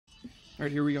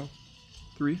Alright, here we go.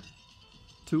 3,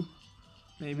 2.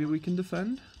 Maybe we can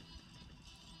defend.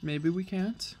 Maybe we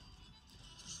can't.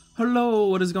 Hello,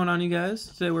 what is going on, you guys?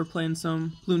 Today we're playing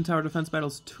some Bloons Tower Defense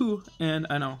Battles 2, and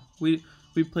I know, we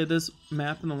played this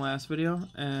map in the last video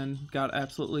and got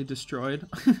absolutely destroyed.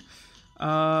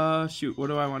 Shoot, what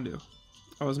do I want to do?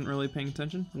 I wasn't really paying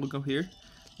attention. We'll go here,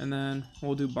 and then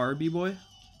we'll do Barbie Boy,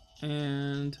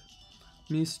 and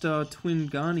Mr. Twin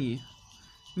Gunny.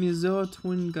 Mr.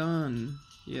 Twin Gun.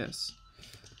 Yes.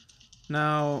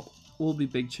 Now, we'll be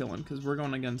big chillin' because we're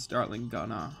going against Darling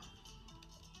Gunna.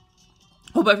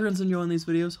 Hope everyone's enjoying these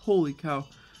videos. Holy cow,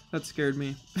 that scared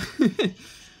me.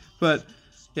 But,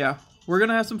 yeah, we're going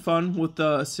to have some fun with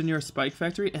the Senior Spike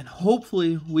Factory, and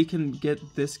hopefully we can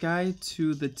get this guy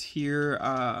to the tier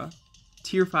 5,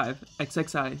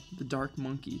 XXI, the Dark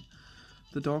Monkey,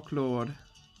 the Dark Lord.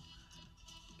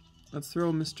 Let's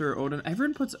throw Mr. Odin.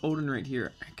 Everyone puts Odin right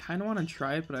here. I kind of want to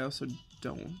try it, but I also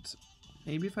don't.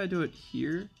 Maybe if I do it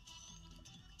here.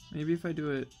 Maybe if I do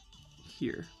it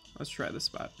here. Let's try this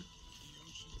spot.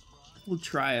 We'll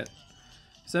try it.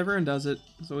 Because everyone does it,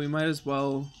 so we might as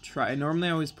well try. Normally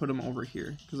I always put him over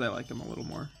here, because I like him a little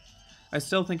more. I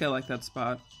still think I like that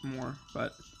spot more,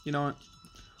 but you know what?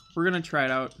 We're going to try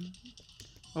it out.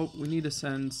 Oh, we need to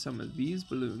send some of these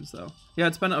balloons, though. Yeah,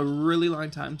 it's been a really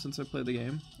long time since I played the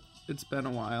game. It's been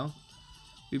a while.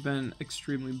 We've been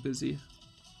extremely busy.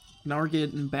 Now we're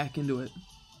getting back into it.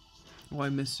 Oh, I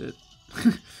missed it.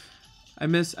 I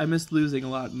miss losing a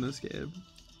lot in this game.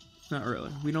 Not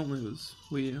really. We don't lose.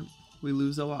 We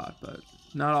lose a lot, but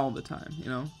not all the time, you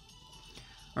know?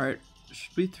 Alright,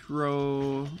 should we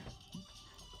throw...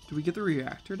 Do we get the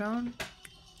reactor down?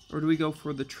 Or do we go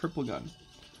for the triple gun?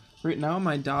 Right now,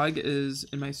 my dog is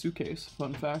in my suitcase.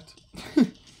 Fun fact.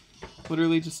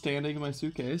 Literally just standing in my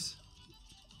suitcase.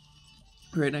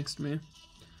 Right next to me.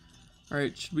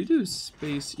 Alright, should we do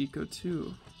Space Eco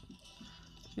 2?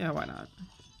 Yeah, why not?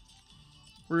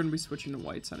 We're going to be switching to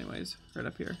whites anyways, right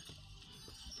up here.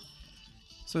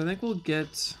 So I think we'll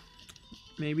get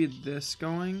maybe this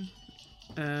going,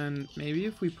 and maybe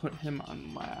if we put him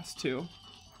on last too.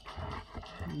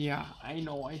 Yeah, I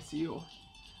know, I see you.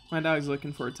 My dog's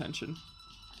looking for attention.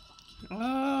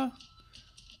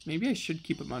 Maybe I should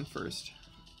keep him on first.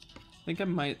 I think I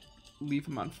might leave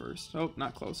him on first. Oh,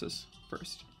 not closest.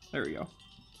 First. There we go.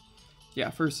 Yeah,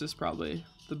 first is probably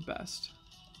the best.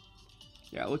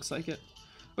 Yeah, it looks like it.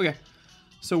 Okay,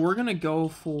 so we're gonna go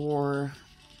for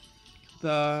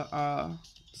the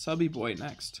subby boy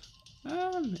next.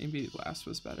 Maybe last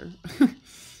was better.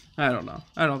 I don't know.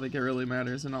 I don't think it really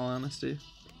matters in all honesty.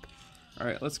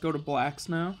 Alright, let's go to blacks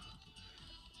now.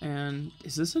 And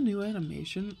is this a new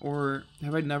animation, or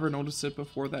have I never noticed it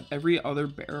before that every other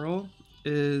barrel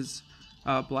is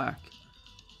black?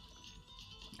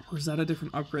 Or is that a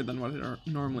different upgrade than what I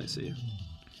normally see?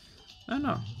 I don't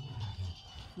know.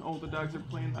 Oh, the dogs are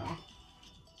playing now.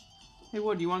 Hey,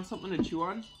 Wood, you want something to chew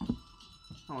on?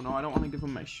 Oh no, I don't want to give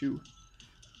him my shoe.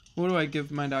 What do I give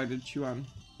my dog to chew on?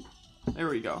 There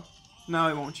we go. Now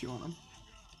I won't chew on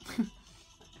him.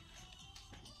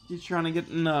 He's trying to get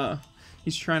in,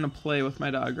 he's trying to play with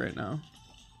my dog right now.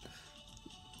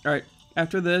 Alright,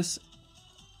 after this,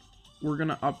 we're going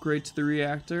to upgrade to the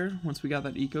reactor once we got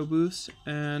that eco boost.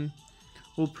 And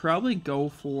we'll probably go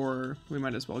for, we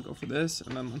might as well go for this.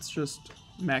 And then let's just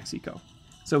max eco.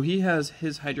 So he has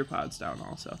his hydropods down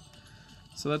also.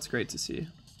 So that's great to see.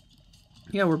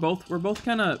 Yeah, we're both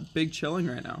kind of big chilling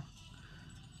right now.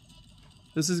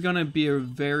 This is going to be a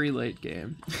very late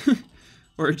game.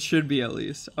 Or it should be at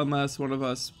least, unless one of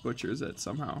us butchers it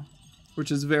somehow.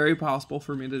 Which is very possible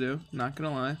for me to do, not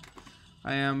gonna lie.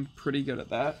 I am pretty good at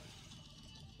that.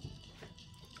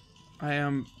 I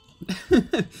am...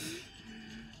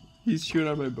 He's chewing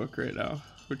on my book right now,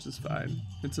 which is fine.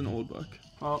 It's an old book.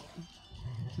 Well,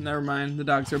 never mind, the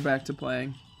dogs are back to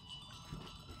playing.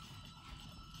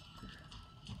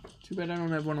 Too bad I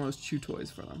don't have one of those chew toys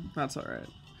for them. That's alright.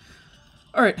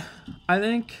 Alright, I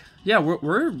think, yeah,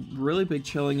 we're really big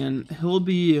chilling, and he'll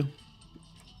be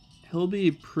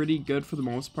pretty good for the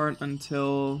most part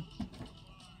until,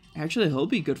 actually he'll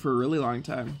be good for a really long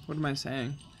time. What am I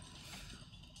saying?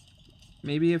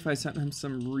 Maybe if I sent him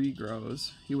some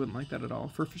regrows, he wouldn't like that at all.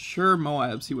 For sure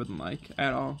Moabs he wouldn't like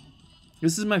at all.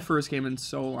 This is my first game in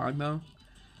so long though.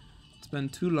 It's been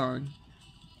too long.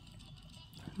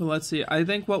 But let's see, I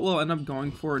think what we'll end up going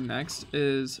for next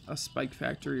is a spike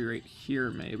factory right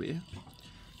here, maybe.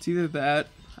 It's either that,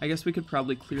 I guess we could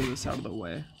probably clear this out of the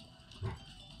way.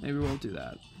 Maybe we'll do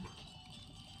that.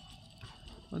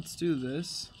 Let's do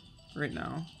this right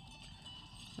now.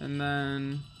 And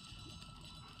then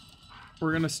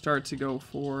we're going to start to go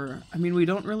for... I mean, we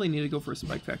don't really need to go for a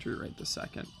Spike Factory right this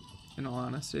second, in all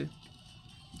honesty.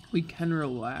 We can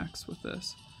relax with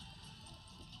this.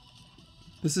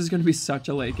 This is going to be such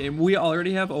a late game. We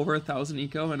already have over 1,000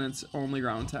 eco, and it's only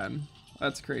round 10.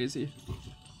 That's crazy.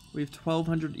 We have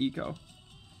 1,200 eco.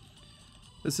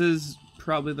 This is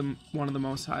probably one of the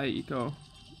most high eco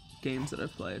games that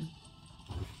I've played.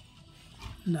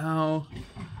 Now,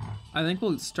 I think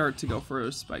we'll start to go for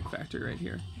a Spike Factory right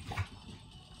here.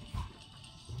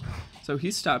 So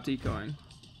he stopped ecoing,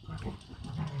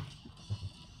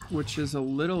 which is a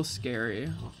little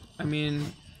scary. I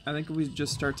mean, I think if we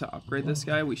just start to upgrade this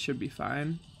guy, we should be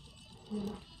fine.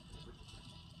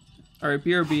 Alright,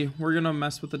 BRB, we're gonna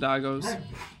mess with the doggos.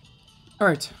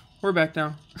 Alright, we're back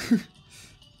now.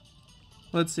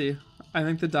 Let's see. I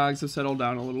think the dogs have settled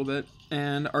down a little bit,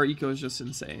 and our eco is just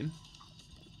insane.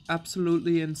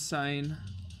 Absolutely insane.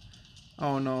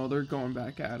 Oh no, they're going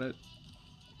back at it.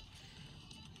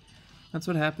 That's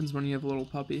what happens when you have a little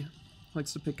puppy.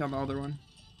 Likes to pick on the other one.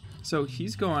 So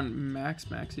he's going max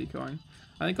ecoing.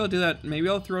 I think I'll do that. Maybe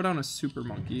I'll throw down a super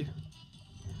monkey.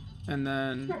 And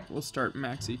then we'll start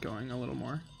max ecoing a little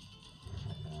more.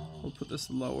 We'll put this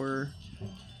lower.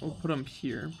 We'll put him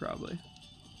here, probably.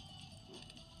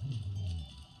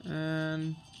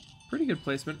 And pretty good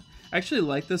placement. I actually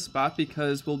like this spot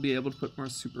because we'll be able to put more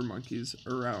super monkeys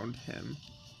around him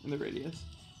in the radius.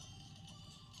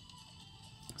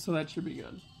 So that should be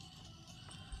good.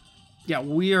 Yeah,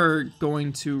 we are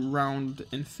going to round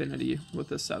infinity with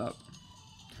this setup.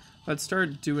 Let's start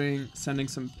sending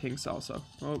some pinks also.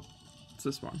 Oh, it's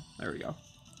this one. There we go.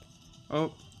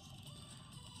 Oh.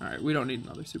 Alright, we don't need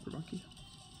another super monkey.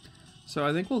 So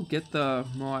I think we'll get the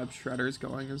Moab Shredders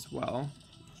going as well.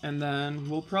 And then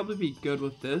we'll probably be good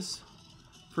with this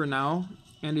for now.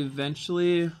 And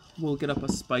eventually we'll get up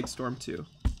a Spike Storm too,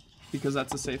 because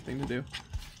that's a safe thing to do.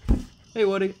 Hey,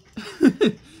 Woody.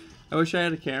 I wish I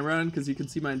had a camera on because you can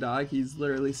see my dog. He's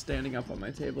literally standing up on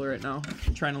my table right now,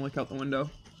 trying to look out the window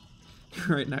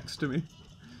right next to me.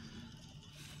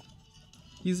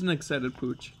 He's an excited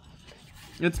pooch.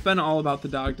 It's been all about the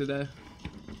dog today.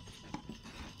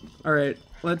 Alright,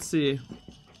 let's see.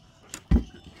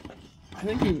 I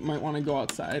think he might want to go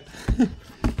outside.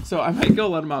 So I might go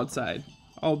let him outside.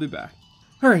 I'll be back.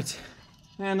 Alright,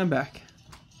 and I'm back.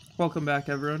 Welcome back,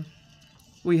 everyone.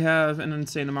 We have an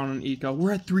insane amount of eco.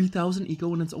 We're at 3,000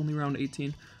 eco and it's only round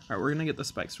 18. Alright, we're going to get the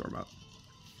Spike Storm up.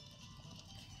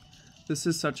 This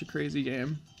is such a crazy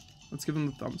game. Let's give him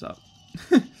the thumbs up.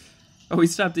 Oh, he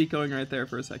stopped ecoing right there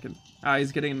for a second. Ah,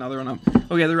 he's getting another one up.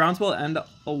 Okay, the rounds will end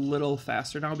a little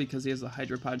faster now because he has the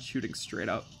Hydropod shooting straight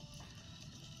up.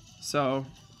 So,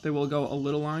 they will go a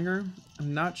little longer.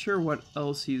 I'm not sure what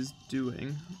else he's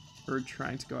doing or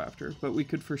trying to go after, but we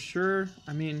could for sure,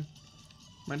 I mean,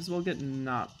 might as well get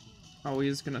not... Oh,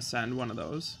 he's going to send one of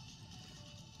those.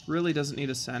 Really doesn't need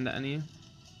to send any.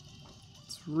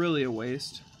 It's really a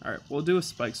waste. Alright, we'll do a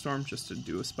Spike Storm just to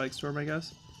do a Spike Storm, I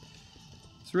guess.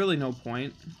 There's really no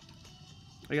point.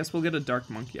 I guess we'll get a Dark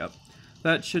Monkey up.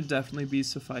 That should definitely be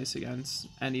suffice against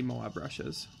any Moab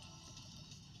rushes.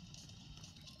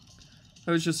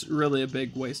 That was just really a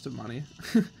big waste of money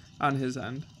on his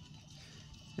end,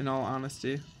 in all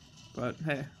honesty. But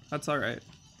hey, that's alright.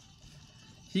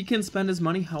 He can spend his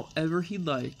money however he'd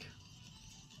like.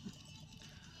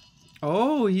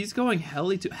 Oh, he's going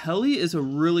Heli too. Heli is a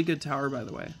really good tower, by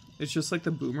the way. It's just like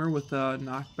the Boomer with the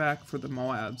knockback for the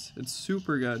Moabs. It's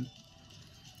super good.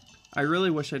 I really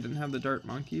wish I didn't have the Dart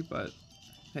Monkey, but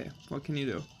hey, what can you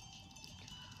do?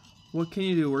 What can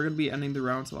you do? We're going to be ending the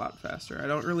rounds a lot faster. I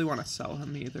don't really want to sell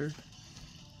him either.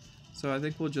 So I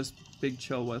think we'll just big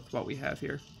chill with what we have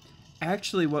here.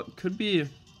 Actually, what could be...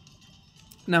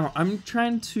 Now, I'm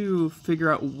trying to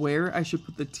figure out where I should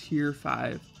put the tier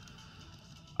 5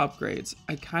 upgrades.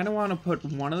 I kind of want to put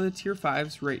one of the tier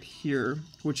 5s right here,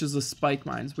 which is the Spike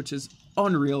Mines, which is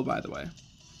unreal, by the way.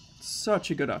 Such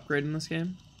a good upgrade in this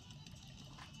game.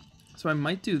 So I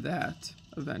might do that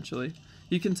eventually.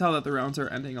 You can tell that the rounds are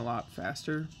ending a lot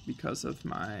faster because of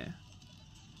my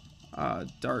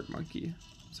Dart Monkey.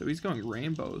 So he's going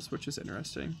rainbows, which is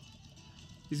interesting.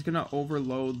 He's going to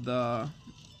overload the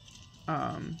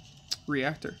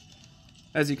reactor.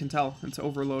 As you can tell, it's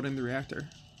overloading the reactor.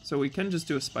 So we can just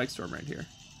do a Spike Storm right here.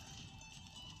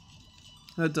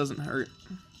 That doesn't hurt.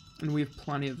 And we have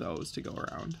plenty of those to go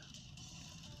around.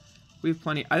 We have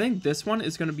plenty. I think this one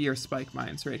is going to be our Spike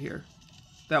Mines right here.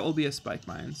 That will be a Spike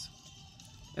Mines.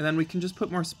 And then we can just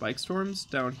put more Spike Storms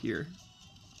down here.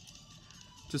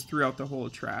 Just throughout the whole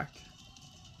track.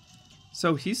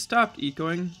 So he stopped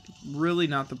ecoing. Really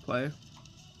not the play.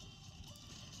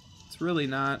 It's really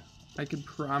not. I can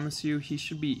promise you he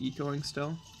should be ecoing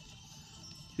still.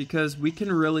 Because we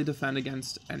can really defend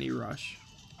against any rush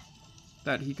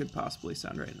that he could possibly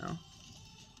send right now.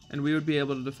 And we would be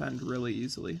able to defend really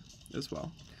easily as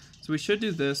well. So we should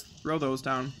do this, throw those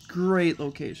down. Great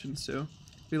locations too.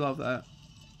 We love that.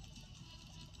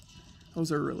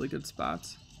 Those are really good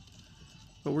spots.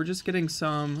 But we're just getting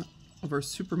some of our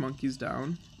super monkeys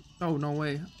down. Oh, no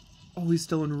way. Oh, he's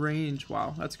still in range.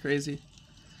 Wow, that's crazy.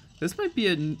 This might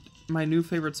be my new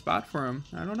favorite spot for him.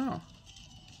 I don't know.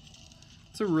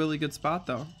 It's a really good spot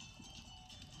though.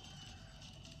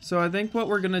 So I think what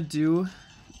we're going to do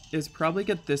is probably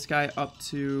get this guy up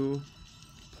to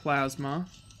plasma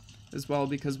as well,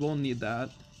 because we'll need that.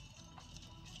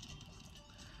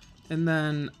 And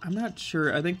then, I'm not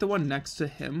sure, I think the one next to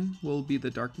him will be the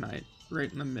Dark Knight,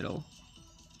 right in the middle.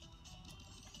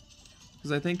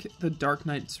 Because I think the Dark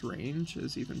Knight's range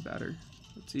is even better.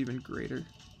 It's even greater.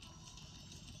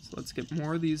 So let's get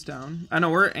more of these down. I know,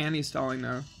 we're anti-stalling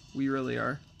now. We really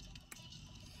are.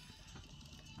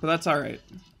 But that's alright.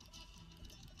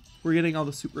 We're getting all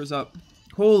the supers up.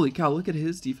 Holy cow, look at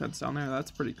his defense down there.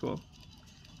 That's pretty cool.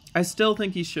 I still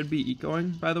think he should be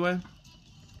ecoing, by the way.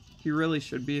 He really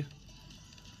should be.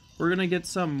 We're going to get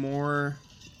some more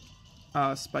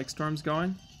spike storms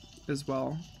going as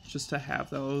well, just to have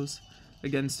those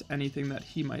against anything that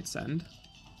he might send.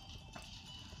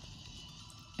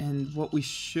 And what we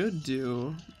should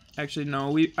do... Actually,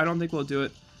 no, I don't think we'll do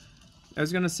it. I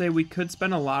was going to say we could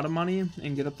spend a lot of money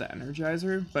and get up the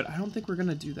Energizer, but I don't think we're going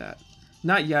to do that.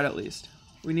 Not yet, at least.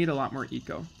 We need a lot more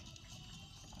eco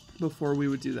before we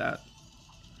would do that.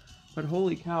 But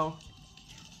holy cow,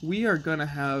 we are going to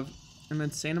have an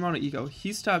insane amount of eco.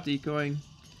 He stopped ecoing,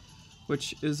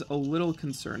 which is a little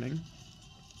concerning.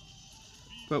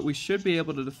 But we should be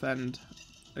able to defend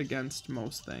against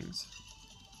most things.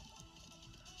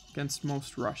 Against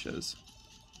most rushes.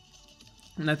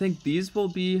 And I think these will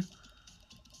be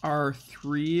our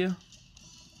 3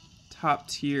 top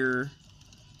tier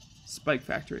spike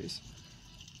factories.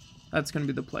 That's going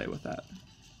to be the play with that.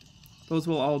 Those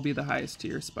will all be the highest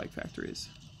tier spike factories.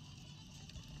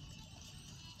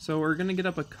 So we're going to get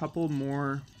up a couple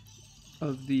more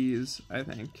of these, I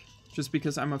think. Just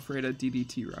because I'm afraid of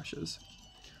DDT rushes.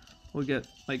 We'll get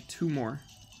like 2 more.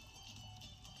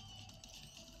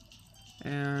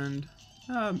 And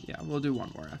yeah, we'll do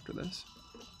 1 more after this.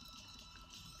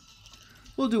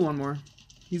 We'll do 1 more.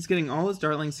 He's getting all his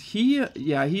darlings.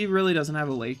 Yeah, he really doesn't have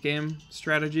a late game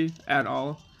strategy at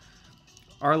all.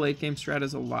 Our late game strat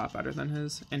is a lot better than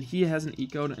his, and he hasn't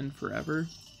ecoed in forever,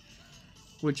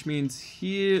 which means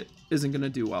he isn't going to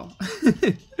do well.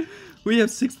 We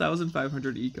have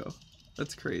 6,500 eco.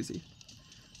 That's crazy.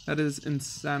 That is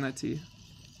insanity.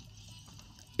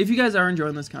 If you guys are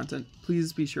enjoying this content,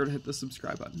 please be sure to hit the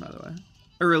subscribe button, by the way.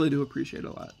 I really do appreciate it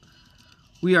a lot.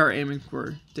 We are aiming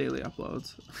for daily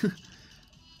uploads.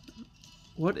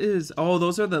 What is... Oh,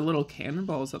 those are the little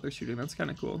cannonballs that they're shooting. That's kind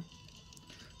of cool.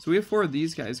 So we have 4 of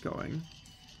these guys going.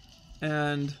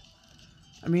 And,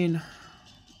 I mean,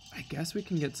 I guess we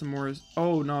can get some more...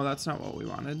 Oh, no, that's not what we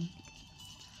wanted.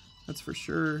 That's for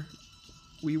sure.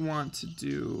 We want to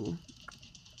do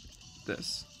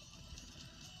this.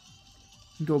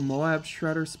 Go Moab,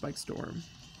 Shredder, Spike Storm.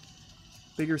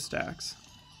 Bigger stacks.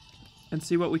 And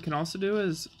see, what we can also do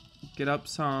is get up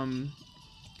some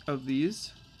of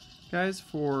these guys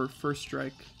for first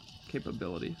strike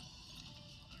capability.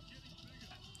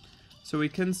 So we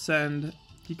can send,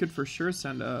 he could for sure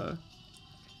send a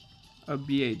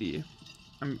BAD.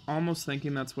 I'm almost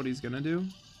thinking that's what he's going to do.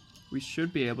 We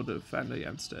should be able to defend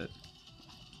against it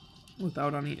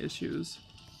without any issues.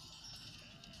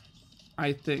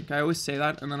 I think. I always say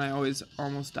that, and then I always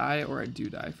almost die, or I do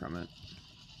die from it.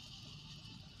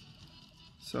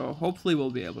 So hopefully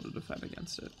we'll be able to defend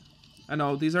against it. I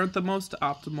know these aren't the most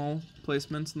optimal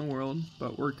placements in the world,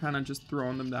 but we're kind of just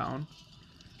throwing them down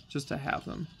just to have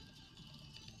them.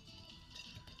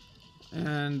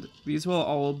 And these will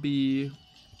all be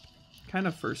kind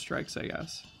of first strikes, I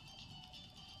guess.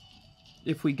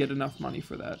 If we get enough money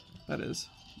for that, that is.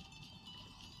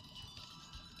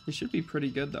 They should be pretty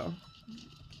good, though.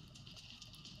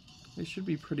 They should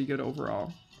be pretty good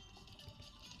overall.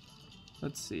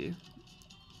 Let's see.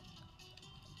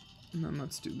 And then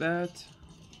let's do that.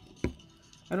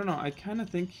 I don't know, I kind of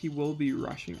think he will be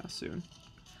rushing us soon.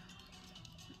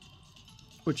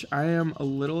 Which I am a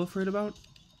little afraid about,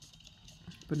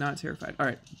 but not terrified.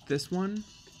 Alright, this one,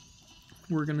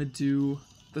 we're going to do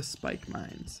the spike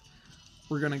mines.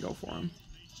 We're going to go for them.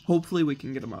 Hopefully we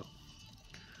can get them up.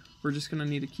 We're just going to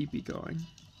need to keep ecoing.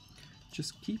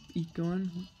 Just keep ecoing.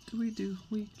 What do?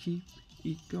 We keep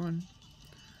ecoing.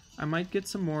 I might get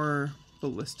some more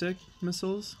ballistic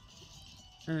missiles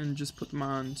and just put them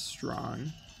on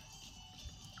strong.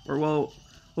 Or we'll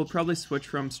probably switch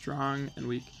from strong and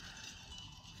weak.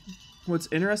 What's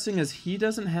interesting is he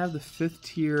doesn't have the 5th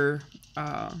tier,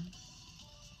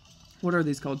 what are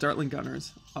these called? Dartling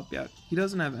Gunners up yet. He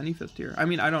doesn't have any 5th tier. I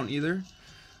mean, I don't either.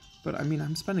 But I mean,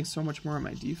 I'm spending so much more on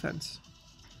my defense.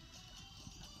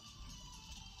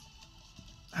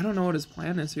 I don't know what his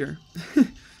plan is here.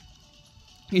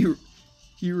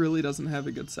 He really doesn't have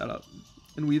a good setup.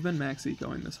 And we've been max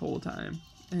ecoing this whole time.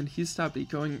 And he stopped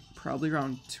ecoing probably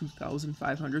around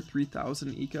 2,500,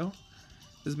 3,000 eco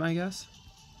is my guess.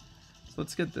 So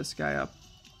let's get this guy up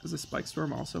as a spike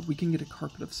storm also. We can get a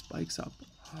carpet of spikes up.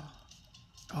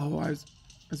 Oh, I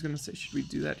was going to say, should we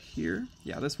do that here?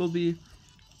 Yeah, this will be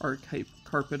our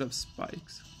carpet of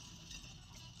spikes.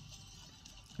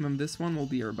 And then this one will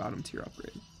be our bottom tier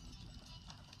upgrade.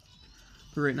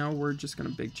 But right now we're just going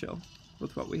to big chill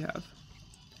with what we have.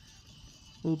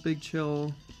 We'll big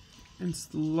chill and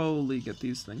slowly get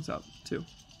these things up too.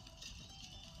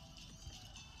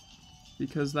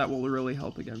 Because that will really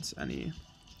help against any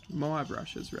Moab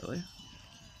rushes, really.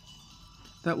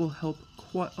 That will help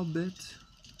quite a bit.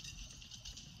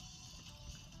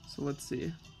 So let's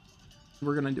see.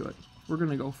 We're going to do it. We're going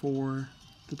to go for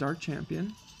the Dark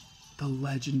Champion. The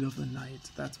Legend of the Night.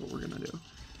 That's what we're going to do.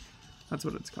 That's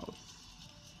what it's called.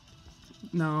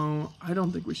 No, I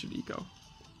don't think we should eco.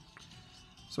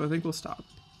 So I think we'll stop.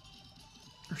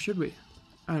 Or should we?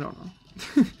 I don't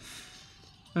know.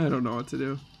 I don't know what to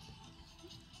do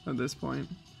at this point.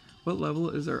 What level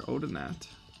is our Odin at?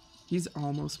 He's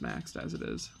almost maxed as it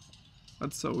is.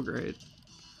 That's so great.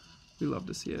 We love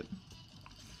to see it.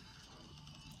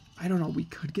 I don't know. We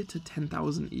could get to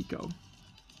 10,000 eco.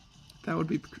 That would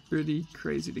be pretty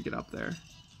crazy to get up there.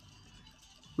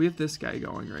 We have this guy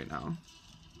going right now,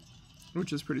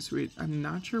 which is pretty sweet. I'm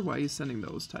not sure why he's sending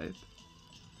those type.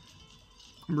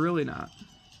 I'm really not.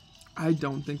 I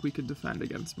don't think we could defend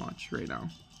against much right now.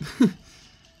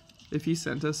 If he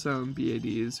sent us some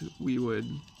BADs,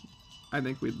 I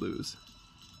think we'd lose.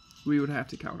 We would have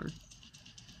to counter.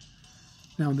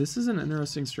 Now, this is an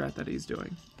interesting strat that he's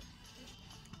doing.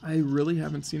 I really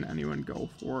haven't seen anyone go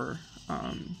for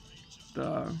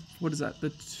what is that?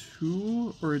 The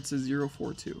 2, or it's a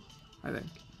 042, I think.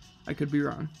 I could be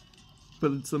wrong,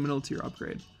 but it's the middle tier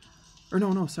upgrade. Or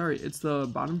no, sorry, it's the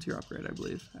bottom tier upgrade, I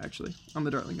believe, actually, on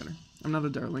the Dartling Gunner. I'm not a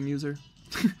Dartling user.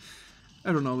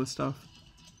 I don't know this stuff.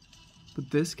 But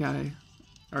this guy,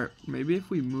 alright, maybe if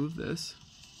we move this.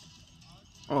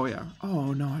 Oh yeah,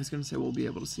 oh no, I was going to say we'll be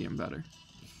able to see him better.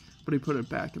 But he put it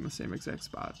back in the same exact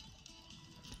spot.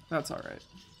 That's alright.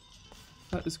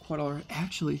 That is quite alright.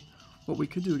 Actually, what we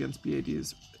could do against BAD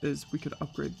is we could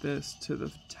upgrade this to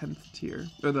the 10th tier,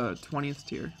 or the 20th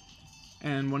tier.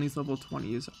 And when he's level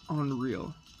 20 is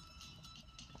unreal.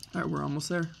 Alright, we're almost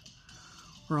there.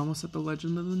 We're almost at the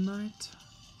Legend of the Night.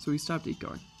 So he stopped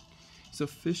ecoing. He's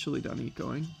officially done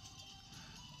ecoing.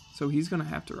 So he's going to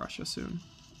have to rush us soon.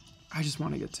 I just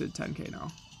want to get to 10k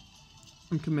now.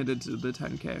 I'm committed to the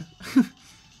 10k.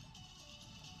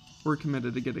 We're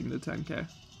committed to getting the 10k.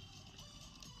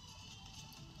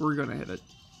 We're going to hit it.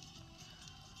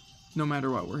 No matter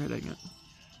what, we're hitting it.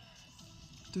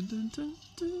 Dun, dun, dun,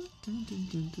 dun, dun, dun,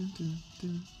 dun, dun, dun,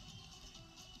 dun.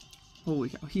 Holy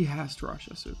cow, he has to rush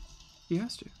us soon. He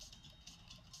has to.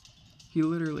 He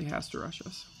literally has to rush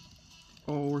us.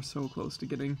 Oh, we're so close to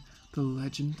getting the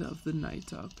Legend of the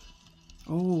Night up.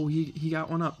 Oh, he got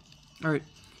one up. Alright,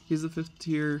 he's the 5th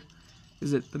tier.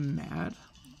 Is it the Mad?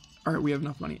 Alright, we have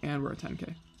enough money, and we're at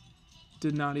 10k.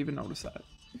 Did not even notice that.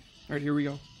 Alright, here we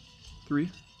go. 3,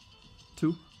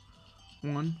 2,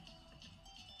 1.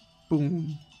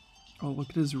 Boom. Oh, look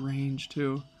at his range,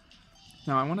 too.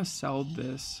 Now, I want to sell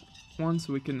this one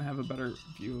so we can have a better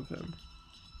view of him.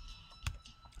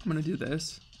 I'm going to do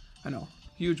this. I know.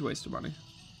 Huge waste of money.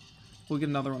 We'll get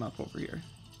another one up over here.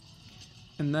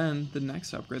 And then the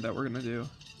next upgrade that we're going to do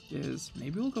is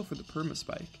maybe we'll go for the Perma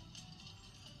Spike.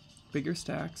 Bigger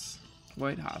stacks.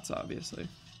 White hots, obviously.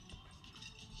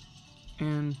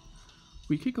 And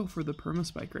we could go for the Perma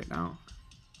Spike right now.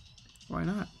 Why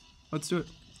not? Let's do it.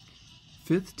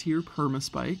 5th tier Perma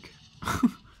Spike.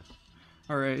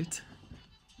 Alright.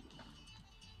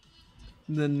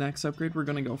 The next upgrade we're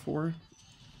going to go for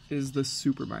is the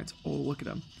Super Mines. Oh, look at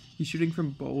him. He's shooting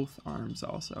from both arms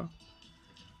also.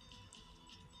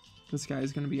 This guy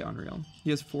is going to be unreal. He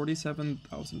has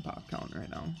 47,000 pop count right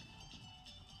now.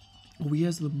 Oh, he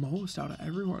has the most out of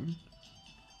everyone.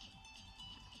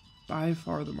 By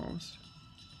far the most.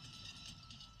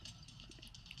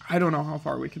 I don't know how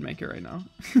far we can make it right now.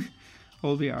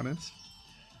 I'll be honest.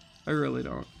 I really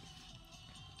don't.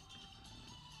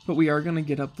 But we are going to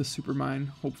get up the super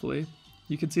mine, hopefully.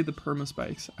 You can see the perma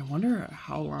spikes. I wonder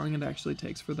how long it actually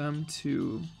takes for them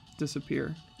to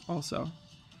disappear also.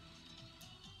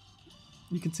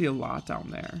 You can see a lot down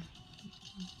there.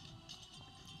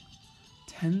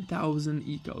 10,000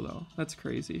 eco though. That's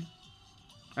crazy.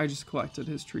 I just collected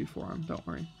his tree for him. Don't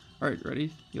worry. Alright,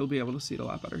 ready? You'll be able to see it a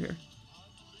lot better here.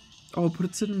 Oh, but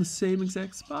it's in the same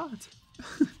exact spot.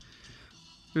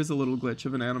 There's a little glitch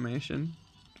of an animation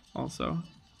also.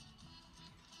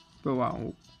 But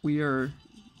wow, we are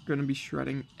going to be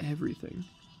shredding everything.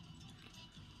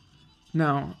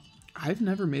 Now, I've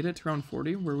never made it to round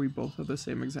 40 where we both have the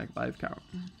same exact live count.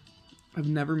 I've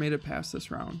never made it past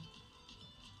this round.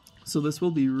 So this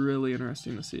will be really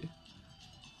interesting to see.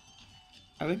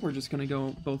 I think we're just going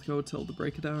to both go till to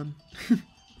break it down.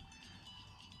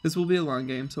 This will be a long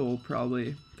game, so we'll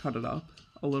probably cut it up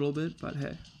a little bit, but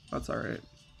hey, that's alright.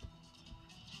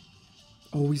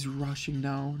 Oh, he's rushing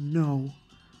now. No.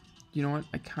 You know what?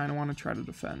 I kind of want to try to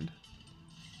defend.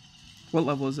 What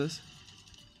level is this?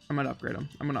 I might upgrade him.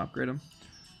 I'm going to upgrade him.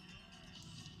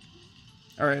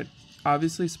 Alright.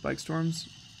 Obviously, Spike Storms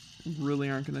really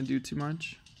aren't going to do too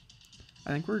much.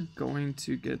 I think we're going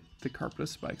to get the Carpet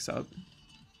Spikes up.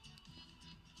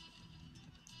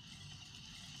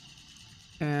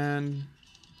 And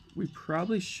we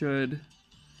probably should...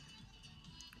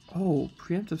 Oh,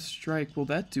 Preemptive Strike. Will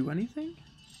that do anything?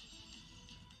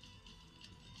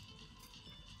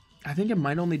 I think it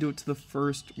might only do it to the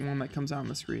first one that comes out on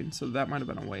the screen, so that might have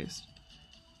been a waste.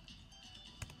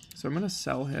 So I'm going to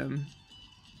sell him.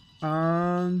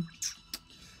 I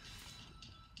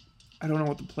don't know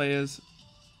what the play is.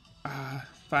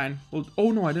 Fine. Well, oh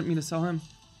no, I didn't mean to sell him.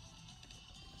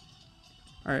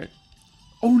 Alright.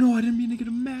 Oh no, I didn't mean to get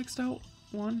a maxed out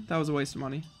one. That was a waste of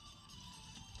money.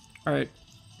 Alright.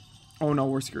 Oh no,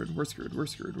 we're screwed. We're screwed. We're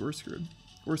screwed. We're screwed.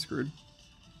 We're screwed.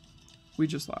 We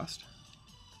just lost.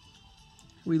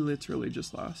 We literally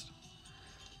just lost.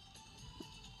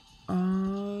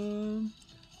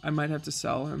 I might have to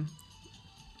sell him.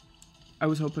 I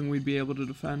was hoping we'd be able to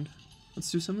defend.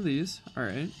 Let's do some of these.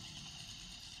 Alright.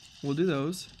 We'll do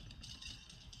those.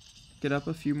 Get up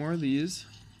a few more of these.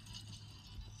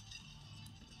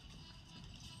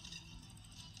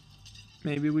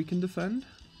 Maybe we can defend.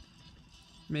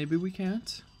 Maybe we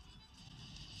can't.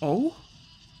 Oh!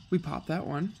 We popped that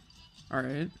one.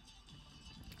 Alright.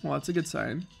 Well, that's a good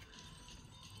sign.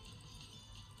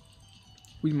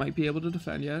 We might be able to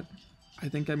defend yet. I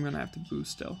think I'm going to have to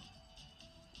boost still.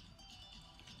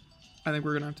 I think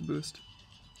we're going to have to boost.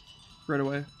 Right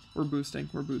away. We're boosting.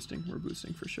 We're boosting. We're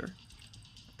boosting for sure.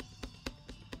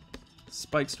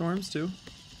 Spike Storms too.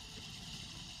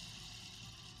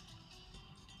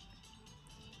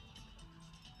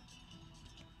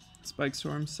 Spike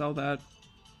Storm, sell that.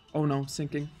 Oh no,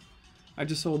 sinking. I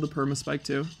just sold the perma spike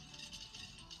too.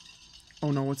 Oh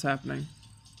no, what's happening?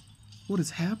 What is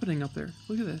happening up there?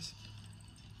 Look at this.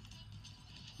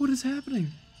 What is happening?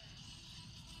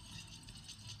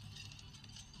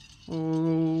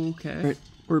 Okay. Alright,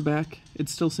 we're back.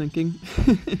 It's still sinking.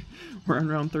 We're on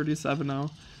round 37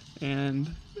 now.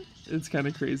 And it's kind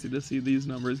of crazy to see these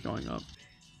numbers going up.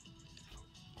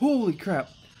 Holy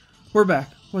crap. We're back.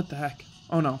 What the heck?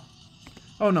 Oh no.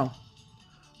 Oh no.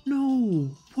 No.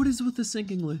 What is with the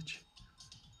sinking glitch?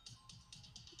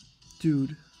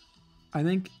 Dude. I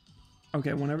think...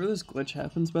 Okay, whenever this glitch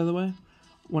happens, by the way,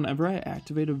 whenever I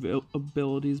activate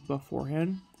abilities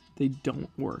beforehand, they don't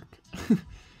work.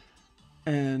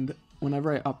 And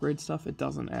whenever I upgrade stuff, it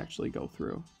doesn't actually go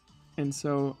through. And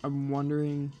so I'm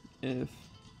wondering if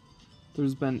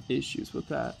there's been issues with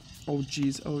that. Oh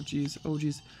geez, oh geez, oh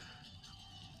geez.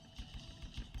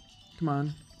 Come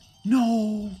on.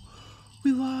 No!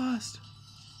 We lost!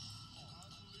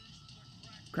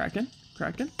 Kraken?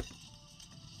 Kraken?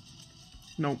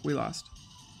 Nope, we lost.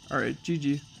 Alright,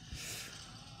 GG.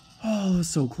 Oh, that was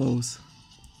so close.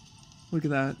 Look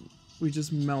at that. We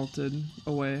just melted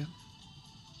away.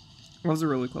 That was a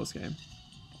really close game.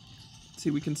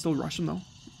 See, we can still rush them though.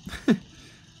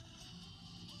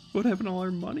 What happened to all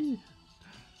our money?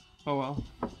 Oh well.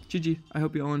 GG. I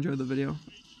hope you all enjoyed the video.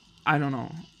 I don't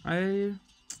know.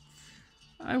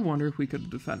 I wonder if we could have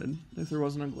defended if there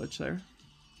wasn't a glitch there.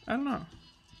 I don't know.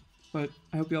 But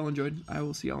I hope you all enjoyed. I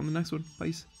will see y'all in the next one.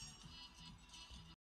 Peace.